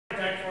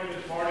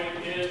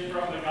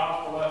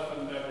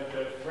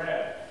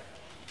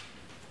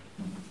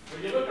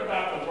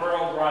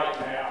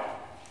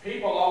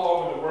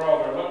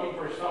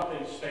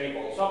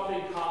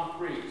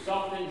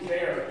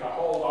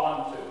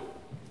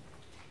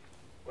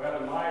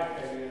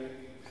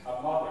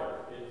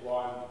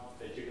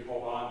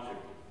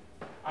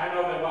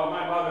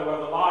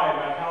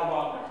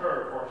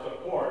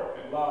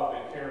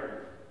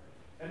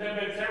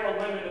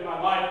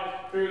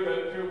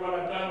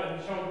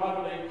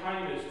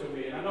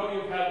know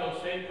you've had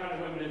those same kind of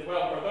women as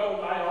well. For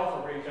those, I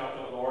also reach out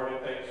to the Lord in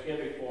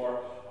thanksgiving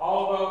for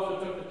all those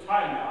who took the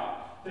time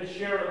out to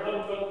share a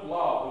little bit of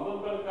love, a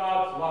little bit of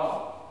God's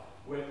love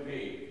with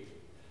me.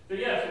 So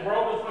yes, the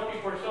world is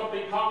looking for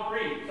something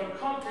concrete, some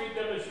concrete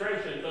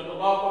demonstrations of the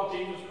love of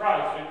Jesus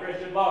Christ and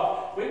Christian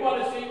love. We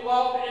want to see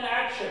love in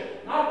action,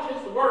 not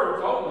just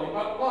words only,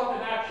 but love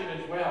in action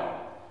as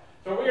well.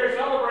 So we are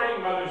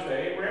celebrating Mother's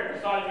Day. We're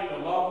emphasizing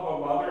the love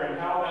of a mother and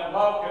how that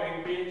love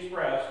can be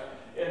expressed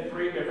in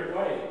 3 different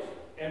ways: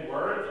 in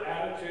words,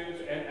 attitudes,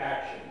 and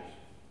actions.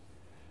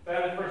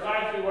 That is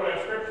precisely what our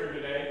scripture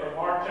today from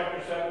Mark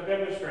chapter 7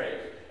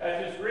 demonstrates,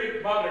 as this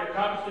Greek mother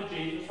comes to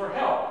Jesus for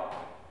help.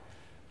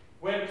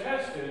 When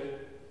tested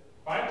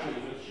by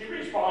Jesus, she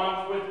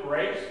responds with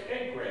grace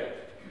and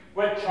grit,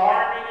 with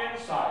charm and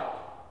insight.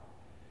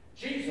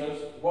 Jesus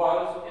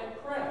was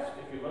impressed.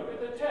 If you look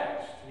at the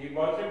text, he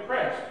was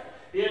impressed.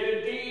 He had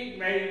indeed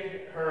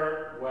made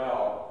her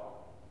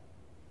well.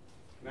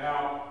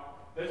 Now,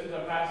 this is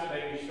a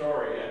fascinating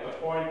story. At the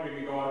point we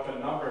can go into a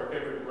number of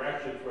different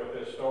directions with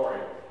this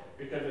story,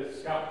 because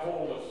it's got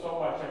full of so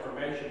much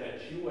information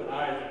that you and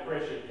I as a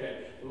Christian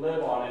can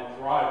live on and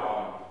thrive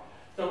on.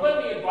 So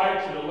let me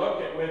invite you to look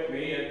with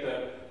me at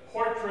the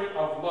portrait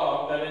of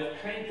love that is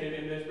painted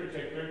in this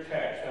particular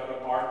text out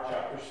of Mark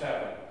chapter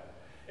 7.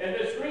 In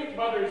this Greek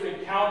mother's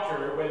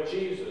encounter with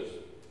Jesus,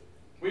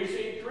 we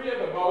see 3 of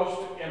the most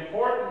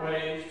important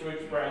ways to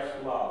express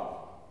love.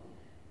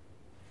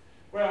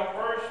 Well,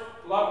 first,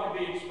 love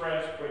can be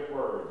expressed with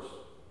words.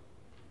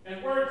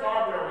 And words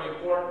are very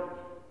important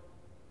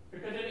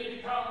because they need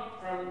to come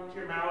from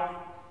your mouth,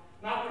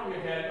 not from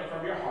your head, but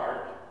from your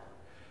heart.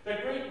 The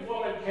Greek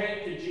woman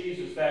came to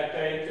Jesus that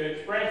day to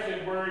express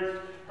in words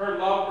her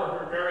love for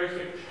her very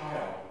sick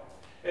child.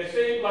 It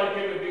seemed like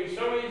it would be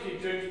so easy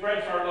to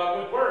express our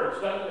love with words,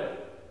 doesn't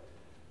it?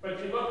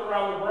 But you look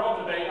around the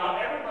world today,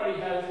 not everybody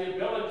has the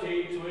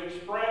ability to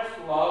express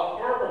love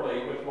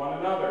verbally with one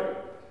another.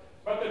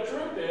 But the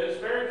truth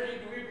is, very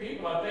few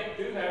people, I think,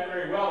 do that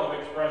very well of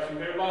expressing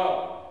their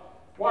love.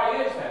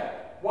 Why is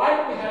that? Why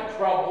do we have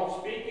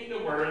trouble speaking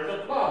the words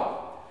of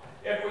love?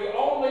 If we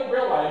only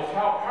realized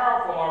how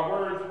powerful our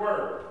words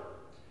were,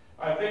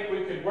 I think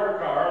we could work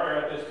harder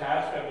at this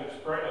task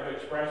of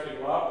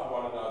expressing love to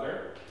one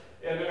another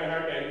in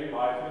our daily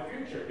life in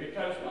the future.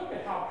 Because look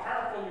at how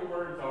powerful your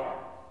words are.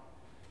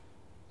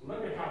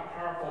 Look at how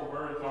powerful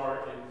words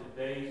are in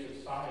today's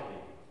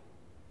society.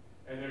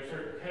 And there are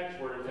certain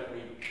catchwords that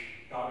we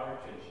got our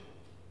attention.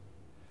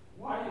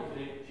 Why is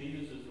it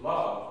Jesus'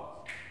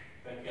 love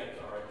that gets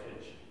our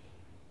attention?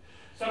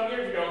 Some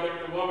years ago, there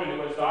was a woman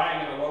who was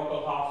dying in a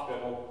local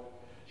hospital.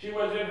 She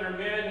was in her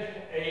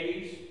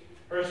mid-80s.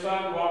 Her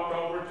son walked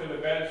over to the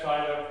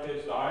bedside of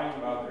his dying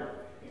mother.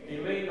 He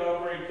leaned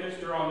over and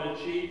kissed her on the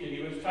cheek, and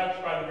he was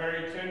touched by the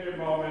very tender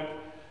moment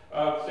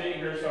of seeing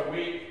her so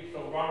weak,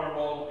 so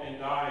vulnerable, and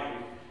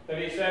dying, that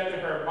he said to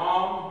her,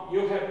 "Mom,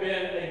 you have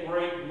been a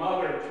great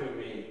mother to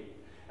me,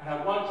 and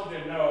I want you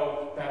to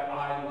know that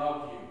I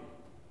love you."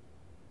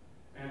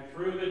 And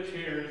through the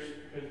tears,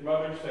 his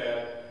mother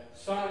said,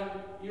 "Son,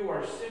 you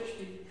are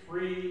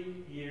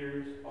 63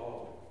 years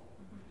old,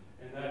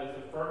 and that is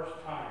the first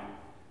time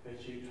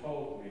that you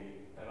told me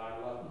that I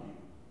love you."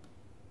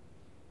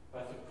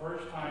 That's the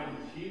first time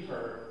she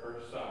heard her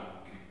son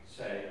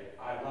say,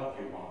 "I love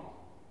you, Mom."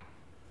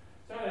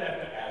 So I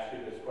have to ask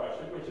you this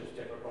question, which is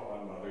typical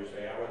on Mother's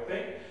Day, I would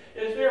think.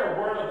 Is there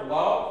a word of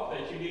love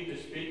that you need to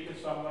speak to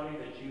somebody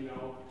that you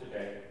know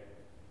today?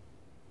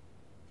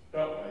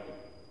 Don't wait.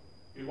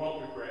 You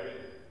won't regret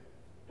it.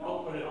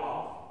 Don't put it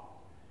off.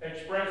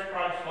 Express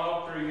Christ's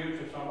love through you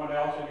to someone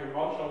else, and your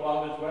emotional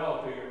love as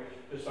well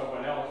to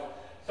someone else.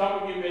 Some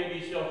of you may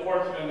be still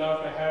fortunate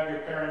enough to have your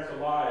parents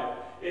alive.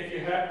 If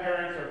you have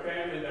parents or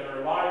family that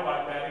are alive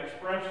like that,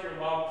 express your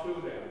love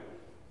to them.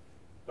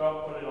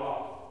 Don't put it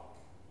off.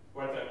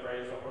 What's that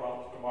phrase? Don't put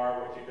off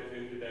tomorrow what you could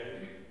do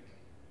today.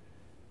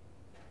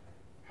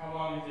 How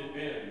long has it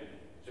been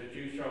since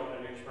you've shown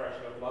an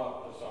expression of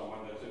love to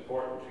someone that's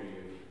important to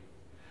you?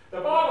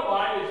 The bottom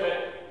line is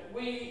that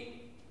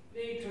we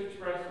need to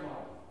express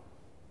love.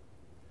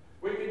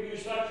 We can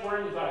use such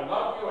words as "I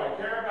love you," "I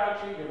care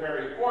about you," "you're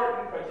very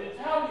important," but it's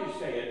how you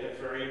say it that's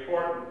very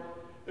important.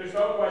 There's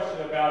no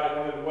question about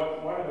it.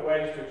 One of the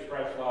ways to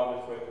express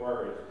love is with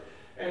words.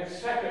 And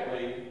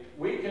secondly,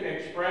 we can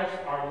express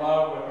our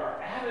love with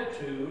our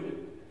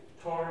attitude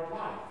toward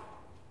life.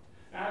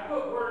 Now, I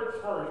put words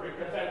first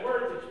because that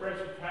words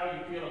expresses how you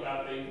feel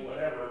about things,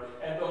 whatever,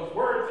 and those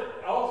words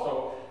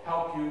also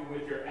help you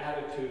with your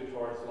attitude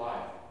towards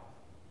life.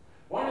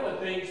 One of the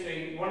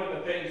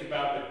things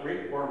about the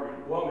Greek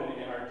woman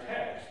in our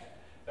text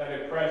that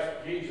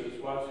impressed Jesus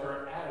was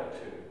her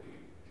attitude.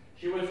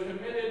 She was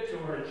committed to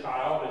her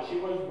child, and she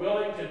was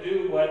willing to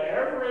do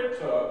whatever it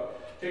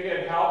took to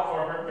get help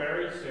for her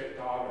very sick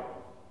daughter.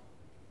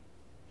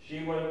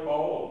 She was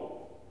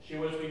bold. She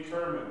was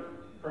determined,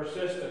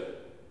 persistent,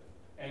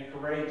 and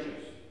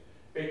courageous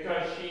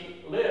because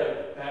she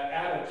lived that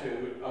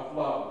attitude of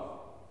love.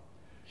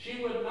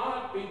 She would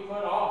not be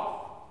put off.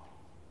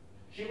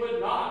 She would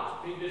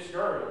not be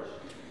discouraged.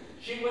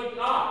 She would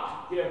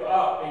not give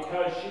up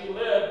because she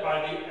lived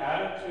by the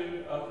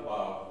attitude of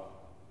love.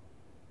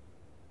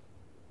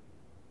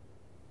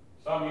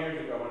 Some years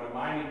ago, in a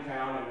mining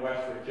town in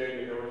West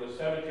Virginia, there was a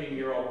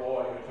 17-year-old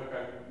boy who took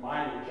a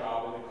mining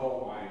job in the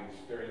coal mines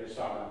during the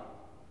summer.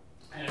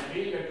 And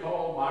being a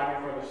coal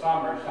miner for the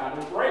summer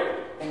sounded great.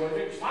 He was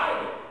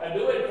excited, a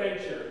new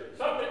adventure,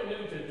 something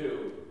new to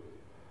do.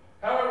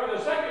 However,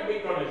 the second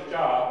week on his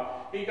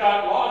job, he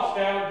got lost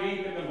down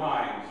deep in the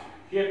mines.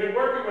 He had been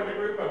working with a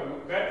group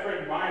of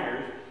veteran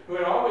miners who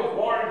had always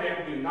warned him,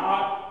 do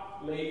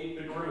not leave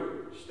the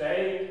group.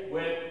 Stay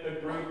with the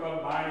group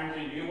of miners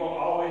and you will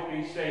always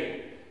be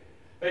safe.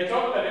 They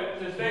told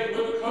him to stay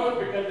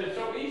close because it's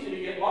so easy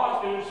to get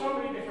lost. There's so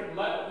many different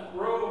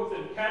roads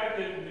and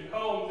catechisms and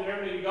combs and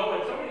everything to go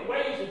in, so many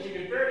ways that you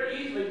could very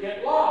easily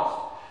get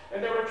lost.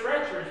 And there were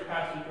treacherous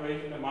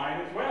passageways in the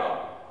mine as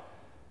well.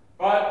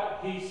 But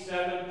he's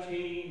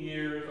 17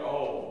 years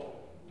old.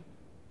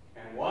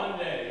 And one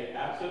day,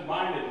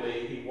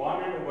 absent-mindedly, he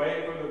wandered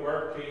away from the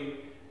work team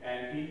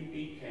and he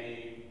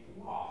became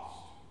lost.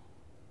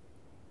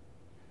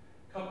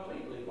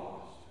 Completely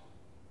lost.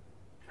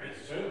 And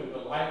soon the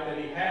light that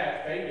he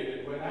had faded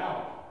and went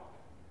out.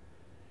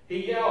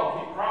 He yelled,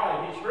 he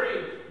cried, he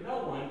screamed.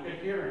 No one could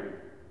hear him.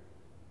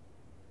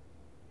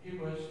 He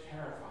was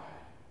terrified.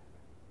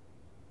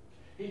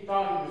 He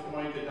thought he was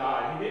going to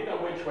die. He didn't know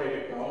which way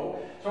to go.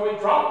 So he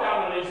dropped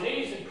down on his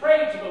knees and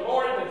prayed to the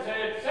Lord and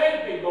said,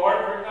 save me, Lord,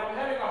 for I'm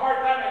having a hard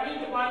time. I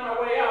need to find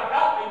my way out.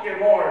 Help me, dear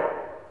Lord.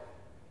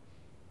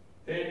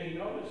 Then he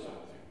noticed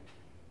something.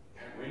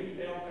 And when he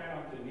knelt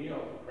down to kneel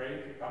to pray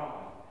to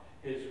God,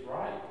 his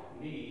right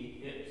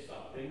knee hit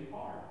something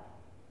hard.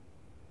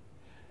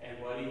 And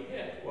what he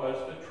hit was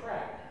the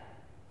track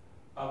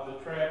of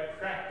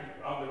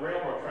the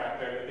railroad track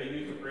there that they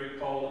used to bring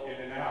coal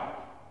in and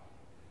out.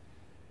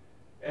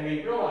 And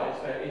he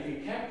realized that if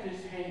he kept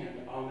his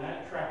hand on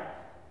that track,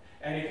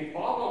 and if he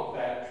followed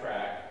that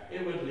track,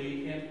 it would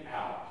lead him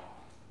out.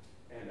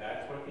 And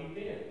that's what he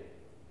did.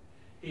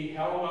 He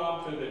held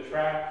on to the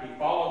track, he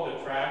followed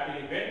the track,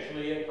 and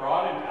eventually it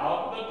brought him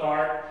out of the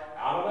dark,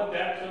 out of the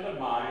depths of the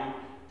mine,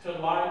 to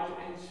light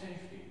and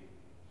safety.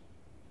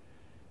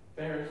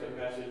 There's a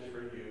message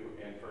for you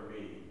and for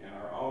me in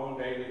our own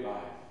daily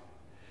life.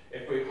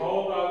 If we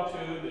hold on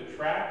to the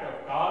track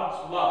of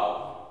God's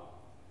love,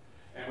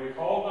 and we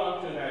hold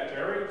on to that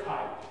very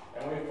tight,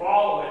 and we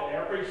follow it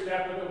every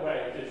step of the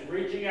way, just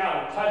reaching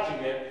out and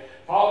touching it,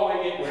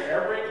 following it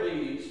wherever it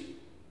leads,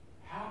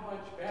 how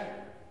much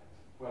better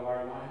will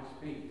our lives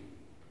be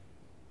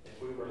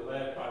if we were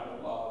led by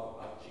the love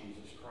of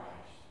Jesus Christ?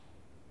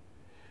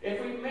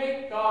 If we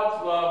make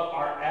God's love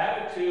our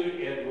attitude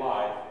in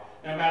life,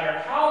 no matter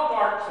how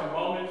dark some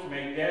moments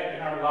may get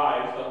in our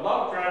lives, the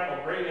love track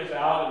will bring us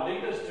out and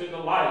lead us to the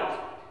light.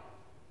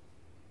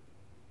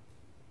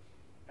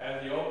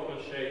 As the old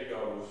cliche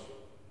goes,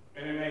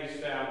 and it may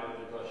sound like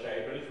a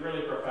cliche, but it's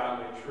really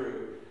profoundly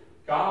true,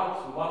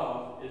 God's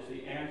love is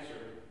the answer.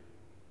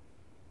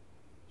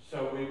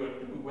 So we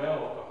would do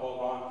well to hold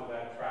on to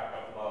that track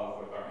of love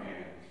with our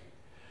hands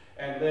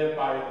and live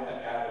by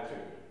that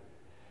attitude.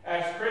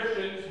 As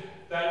Christians,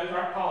 that is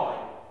our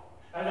calling.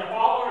 As a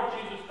follower of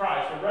Jesus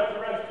Christ, a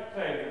resurrected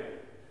Savior,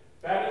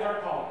 that is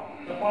our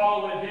calling. To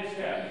follow in his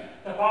steps,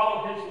 to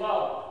follow his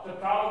love, to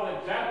follow the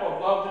example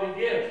of love that he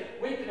gives.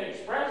 We can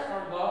express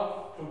our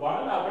love to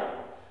one another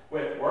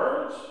with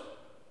words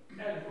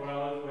as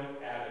well as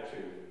with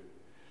attitude.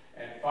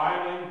 And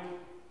finally,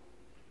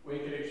 we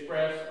can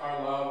express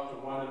our love to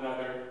one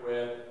another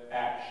with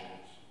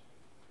actions.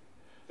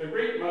 The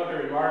Greek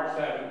mother in Mark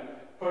 7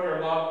 put her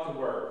love to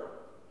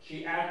work.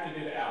 She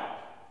acted it out.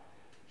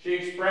 She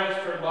expressed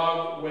her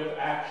love with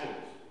actions.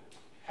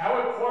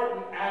 How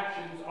important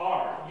actions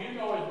are, you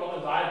know as well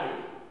as I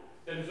do.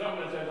 Then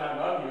someone says, I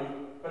love you,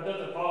 but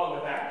doesn't follow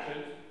with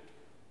actions.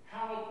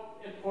 How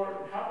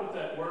important,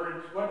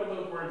 what do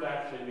those words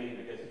actually mean,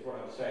 I guess is what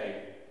I'm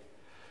saying.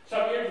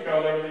 Some years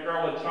ago, there was a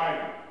girl in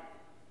China.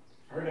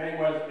 Her name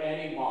was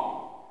Annie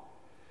Wong.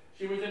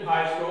 She was in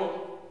high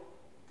school,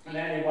 and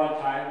Annie one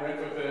time went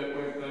with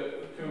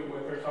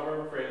some of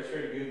her friends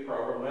to a youth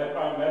program led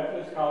by a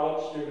Methodist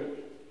college student.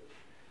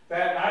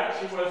 That night,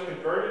 she was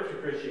converted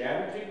to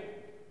Christianity.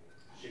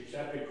 She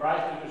accepted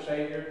Christ as her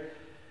Savior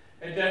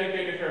and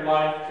dedicated her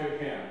life to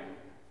him.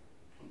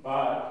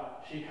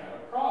 But she had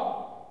a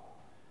problem.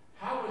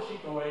 How was she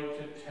going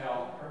to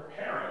tell her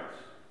parents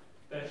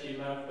that she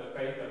left the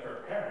faith of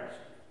her parents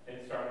and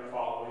started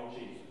following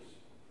Jesus?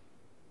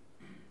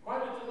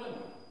 Quite a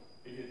dilemma,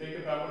 if you think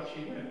about what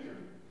she went through.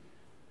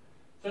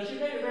 So she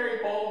made a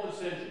very bold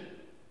decision.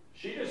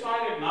 She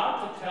decided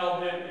not to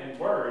tell them in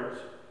words,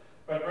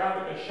 but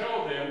rather to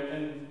show them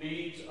in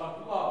deeds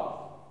of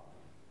love.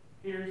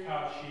 Here's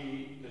how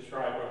she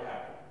described what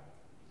happened.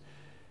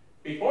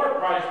 Before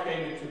Christ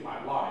came into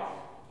my life,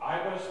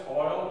 I was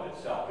spoiled and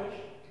selfish.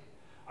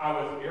 I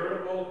was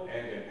irritable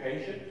and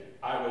impatient.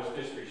 I was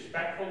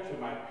disrespectful to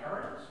my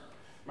parents.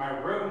 My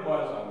room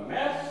was a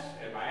mess,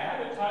 and my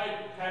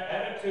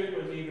attitude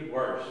was even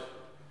worse.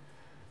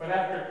 But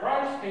after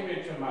Christ came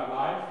into my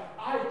life,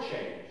 I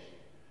changed.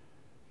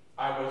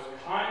 I was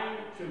kind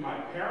to my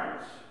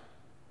parents.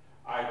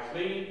 I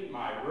cleaned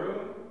my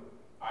room.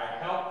 I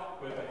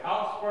helped with the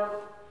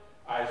housework.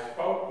 I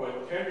spoke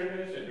with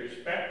tenderness and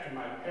respect to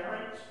my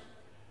parents.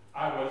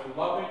 I was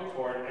loving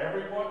toward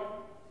everyone.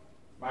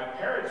 My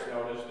parents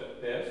noticed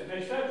this, and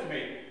they said to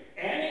me,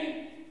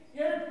 "Annie,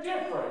 you're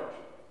different.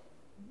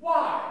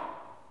 Why?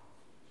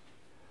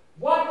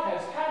 What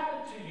has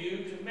happened to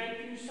you to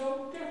make you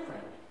so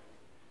different?"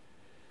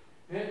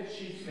 Then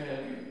she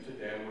said to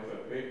them with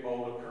a big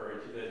bowl of courage,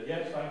 she said,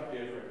 "Yes, I'm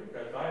different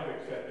because I've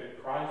accepted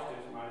Christ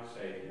as my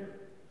Savior.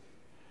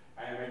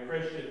 I am a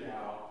Christian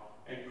now,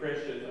 and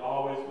Christians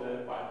always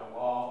live by the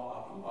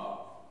law of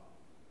love."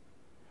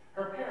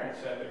 Her parents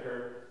said to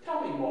her,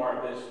 "Tell me more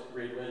of this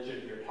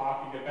religion you're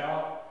talking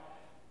about.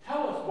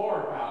 Tell us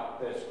more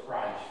about this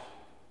Christ.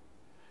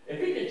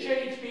 If he can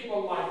change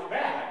people like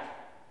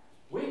that,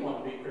 we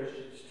want to be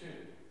Christians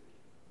too."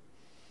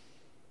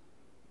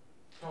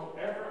 Don't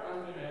ever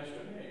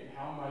underestimate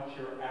how much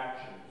your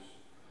actions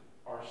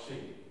are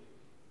seen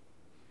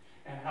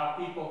and how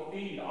people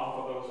feed off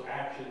of those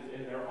actions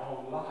in their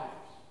own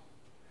lives.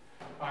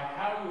 By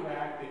how you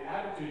act, the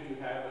attitude you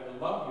have, and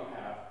the love you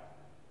have,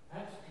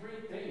 that's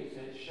three things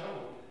that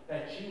show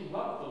that you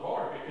love the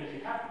Lord, because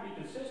you have to be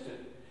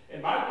consistent.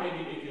 In my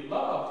opinion, if you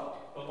love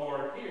the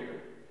Lord here,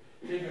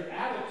 then your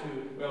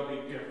attitude will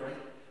be different,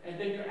 and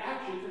then your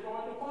actions are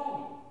going to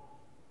follow.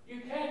 You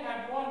can't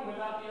have one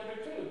without the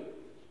other two.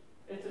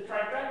 It's a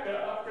trifecta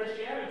of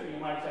Christianity, you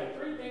might say.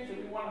 Three things that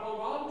we want to hold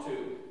on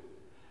to.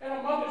 And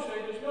on Mother's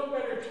Day, there's no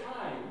better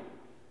time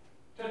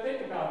to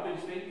think about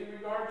these things in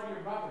regard to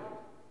your mother.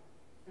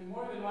 And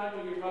more than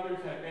likely, your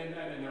mothers have been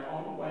that in their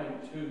own way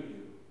to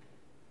you.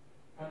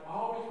 But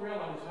always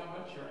realize how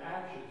much your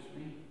actions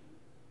mean.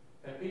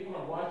 That people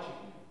are watching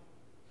you.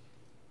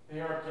 They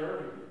are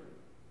observing you.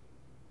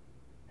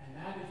 And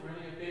that is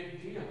really a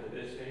big deal at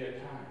this day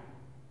and time.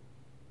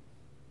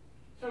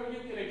 So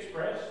you can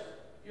express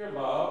your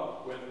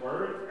love with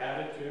words,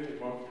 attitude,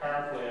 and most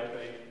powerfully, I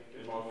think,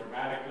 and most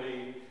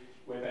dramatically,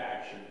 with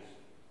actions.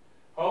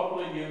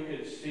 Hopefully you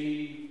can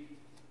see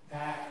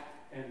that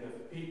in the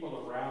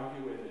people around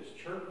you in this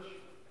church,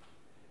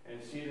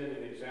 and see that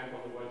an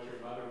example of what your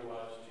mother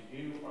was to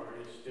you or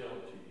is still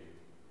to you.